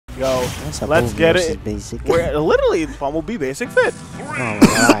go. Let's get it. Basic. We're literally fun will be basic fit.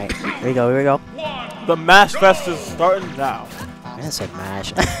 Alright. Here we go, here we go. The Mash Fest is starting now. I said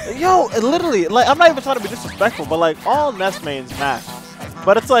mash. Yo, literally, like, I'm not even trying to be disrespectful, but like all Ness mains mash.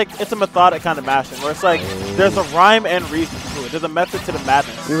 But it's like, it's a methodic kind of mashing, where it's like, there's a rhyme and reason to it. There's a method to the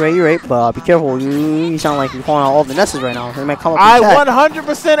madness. You're right, but be careful. You sound like you're calling out all the Nesses right now. They might come up I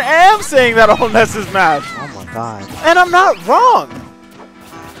 100% am saying that all Ness is mash. Oh my god. And I'm not wrong.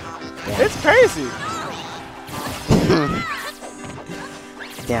 Damn. It's crazy.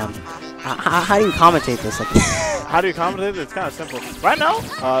 Damn. How do you commentate this? Like, how do you commentate it? It's kind of simple. Right now,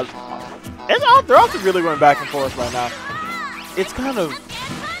 they're also really going back and forth right now. It's kind of...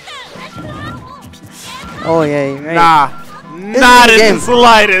 Oh, yeah, you're right. Nah, not in the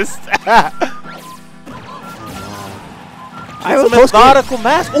slightest. It's a methodical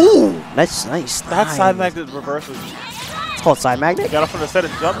mash. Ooh! That's nice. That's side magnet reversals. It's called side magnet? Got up from the set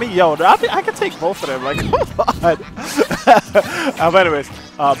and jump me. Yo, I can take both of them. Like, come on. But anyways,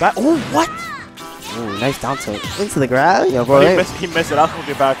 ooh, what? Ooh, nice down tilt. Into the grab. Yo, bro. He missed it. I was going to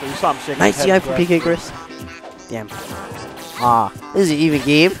get back. You saw him shaking nice his head. GI from PkChris. Damn. This is an even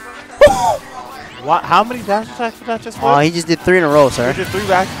game. What? How many dash attacks did that just do? Oh, he just did 3 in a row, sir. He did 3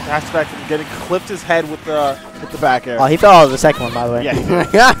 dash attacks and getting clipped his head with the back air. Oh, he fell out of the second one, by the way. Yeah.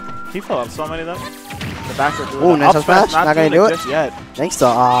 Yeah. He fell out so many of them. The back air. Ooh, nice smash. Not going to do it. Just yet. Thanks to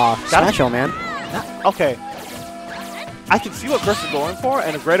Smash Show, man. Okay. I can see what Chris is going for,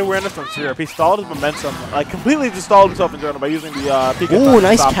 and a great awareness from Syrup. He stalled his momentum, like completely just stalled himself in general by using the PK. Ooh,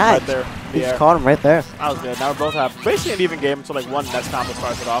 nice catch. Right there. He just caught him right there. That was good. Now we both have basically an even game until like one Ness combo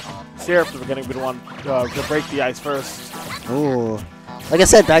starts it off. Syrup is getting the one to break the ice first. Ooh, like I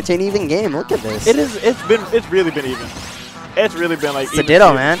said, back to an even game. Look at this. It's really been even. It's really been like. It's a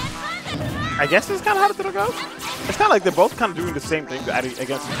ditto, man. I guess this is kind of how the ditto goes. It's kind of like they're both kind of doing the same thing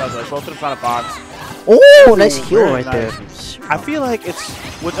against each other. Like both of them trying to box. Oh, nice heal right there. I feel like it's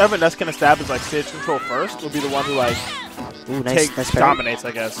whichever Ness can establish like stage control first will be the one who like dominates, I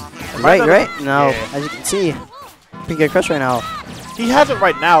guess. Right. No, as you can see, PkChris right now. He has it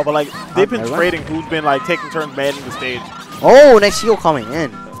right now, but like they've been trading who's been like taking turns manning the stage. Oh, nice heal coming in.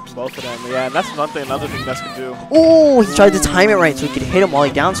 Both of them, yeah, and that's another thing Ness can do. Oh, he tried to time it right so he could hit him while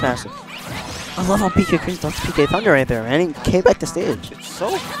he down smashed him. I love how PkChris does PK Thunder right there, man. He came back to stage. It's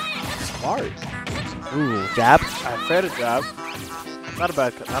so smart. Ooh, jab. I fair to jab. Not a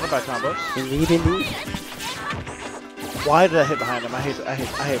bad combo. Indeed. Why did I hit behind him? I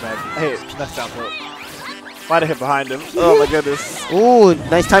hate Ness down tilt. Why did I hit behind him? Oh my goodness. Ooh,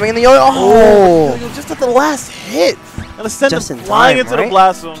 nice timing in the yo-yo. Oh, just at the last hit. And send just him in flying time, into the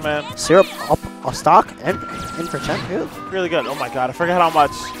blast zone, man. Syrup up a stock and in for check too. Really good. Oh my god, I forgot how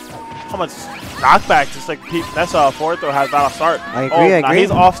much knockback just like Ness forward throw has not a start. I agree.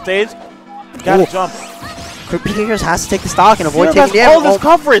 He's off stage. Gotta jump. PkChris has to take the stock and avoid taking damage. All this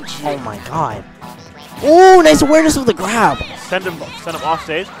coverage. Oh my god. Ooh, nice awareness of the grab. Send him off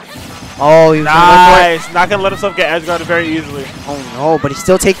stage. Oh, he's nice. Not gonna let himself get edge guarded very easily. Oh no, but he's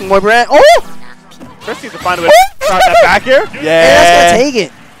still taking more brand. Oh! Chris needs to find a way to start that back here. Yeah. And that's gonna take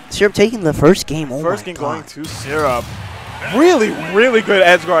it. Syrup taking the first game. Oh first game going to Syrup. Really, really good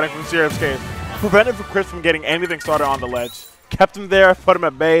edge guarding from Syrup's case. Prevented Chris from getting anything started on the ledge. Kept him there, put him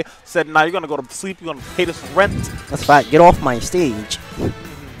at bay, said, nah, you're going to go to sleep, you're going to pay this rent. That's fine. Get off my stage.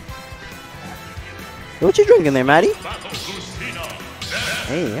 What you drinking there, Maddie?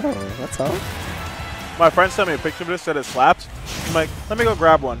 Hey, yo, what's up? My friend sent me a picture of this, said it slapped. I'm like, let me go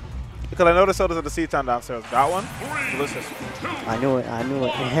grab one. Because I noticed sodas at the C-Town downstairs. Got one? Delicious. I knew it.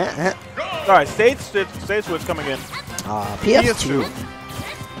 All right, stage switch coming in. PS2.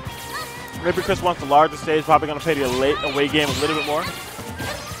 Maybe Chris wants the larger stage, probably going to pay the away game a little bit more.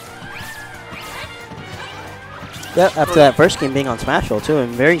 Yeah, after that first game being on Smash Roll too,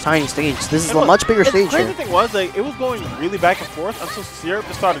 and very tiny stage. This is a much bigger stage here. The crazy thing was, like, it was going really back and forth until Syrup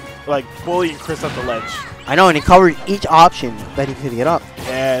just started like bullying Chris up the ledge. I know, and he covered each option that he could get up.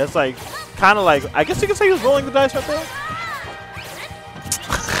 Yeah, it's like kind of like I guess you could say he was rolling the dice right there.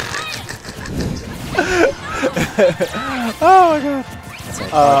 Oh my god.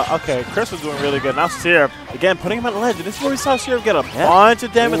 Okay, Chris was doing really good. Now Syrup, again, putting him on the ledge. And this is where we saw Syrup get a bunch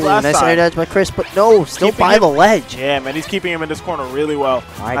of damage last time. Nice edge by Chris, but no, still by the ledge. Yeah, man, he's keeping him in this corner really well.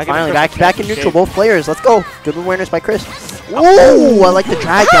 All right, finally, back in neutral, both players. Let's go. Good awareness by Chris. Ooh, I like the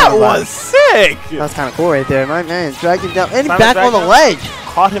drag down. That was sick. That's kind of cool right there. My man dragged him down. And he's back on the ledge.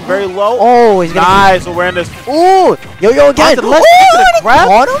 Caught him very low. Oh, he's going to nice awareness. Ooh, yo again.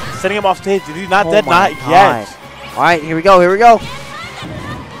 Caught him. Setting him off stage. He's not dead, not yet. All right, here we go.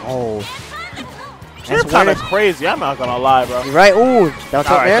 Oh. Syrup kind of crazy. I'm not gonna lie, bro. You're right. Ooh, down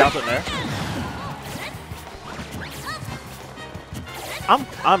tilt there. Down tilt there.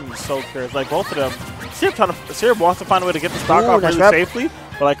 I'm so curious. Like both of them, Syrup wants to find a way to get the stock off really safely,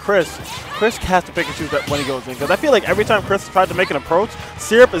 but like Chris has to pick and choose that when he goes in, because I feel like every time Chris tried to make an approach,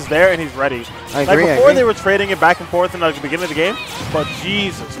 Syrup is there and he's ready. I agree, like before they were trading it back and forth in like the beginning of the game, but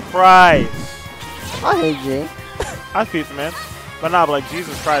Jesus Christ. I hate you. I pizza, man. But nah, but like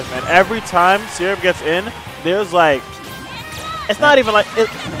Jesus Christ, man. Every time Syrup gets in, there's like, it's not even like it.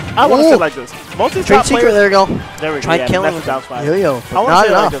 I want to say it like this. Most of these top players, there we go. There we go. Try Yeah, killing that's down smash. Yo-yo. I want to say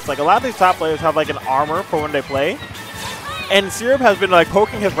it like this. Like a lot of these top players have like an armor for when they play, and Syrup has been like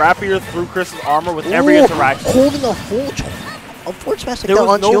poking his rapier through Chris's armor with every interaction. Holding a full forward smash like that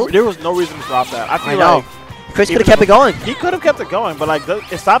on shield. There was no reason to drop that. I feel like Chris could have kept it going. He could have kept it going, but like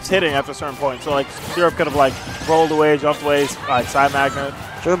it stops hitting after a certain point. So like Syrup could have like rolled away, jumped away, like side magnet.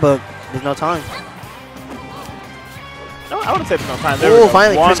 Sure, but there's no time. No, I wouldn't say there's no time. Oh,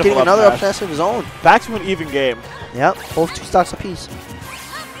 finally, Chris getting another up smash of his own. Back to an even game. Yep, both 2 stocks apiece.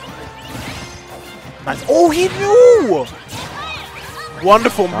 Nice. Oh, he knew!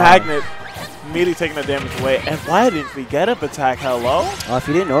 Wonderful magnet. Immediately taking the damage away. And why didn't we get up attack? Hello? If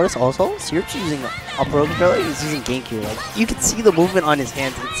you didn't notice, also, Syrup's using a pro controller. He's using GameCube. Like, you can see the movement on his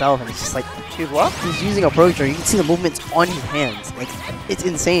hands itself, and it's just like, he's what? He's using a pro controller. You can see the movements on his hands. Like, it's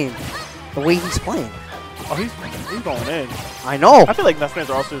insane the way he's playing. Oh, he's going in. I know. I feel like Ness fans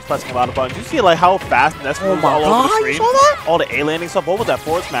are also just pressing a lot of buttons. You see like how fast Ness moves all over the screen? You saw that? All the A-landing stuff. What was that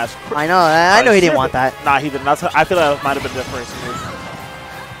forward smash? I know. I know he didn't want that. Nah, he didn't. I feel like that might have been the first move.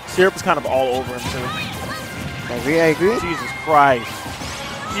 Syrup is kind of all over him too. I agree. Jesus Christ.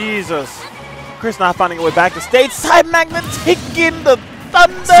 Jesus. Chris not finding a way back to stage. Side magnet taking the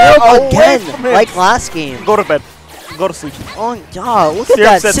thunder Syrup again, like last game. Go to bed. Go to sleep. Oh, God. Look at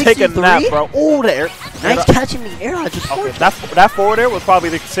that. 63. Take a nap, bro. Oh, the air. Nice catching the air dodge. Okay, that forward air was probably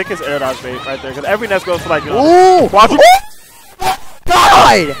the sickest air dodge bait right there. Because every Ness goes for like, you know, ooh! God!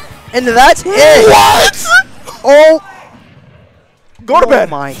 And that's it! What? Oh! Go to bed.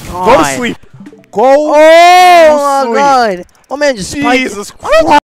 Oh, my God. Go to sleep. Go oh, to sleep. My God. Oh, man, just spiked. Jesus Christ.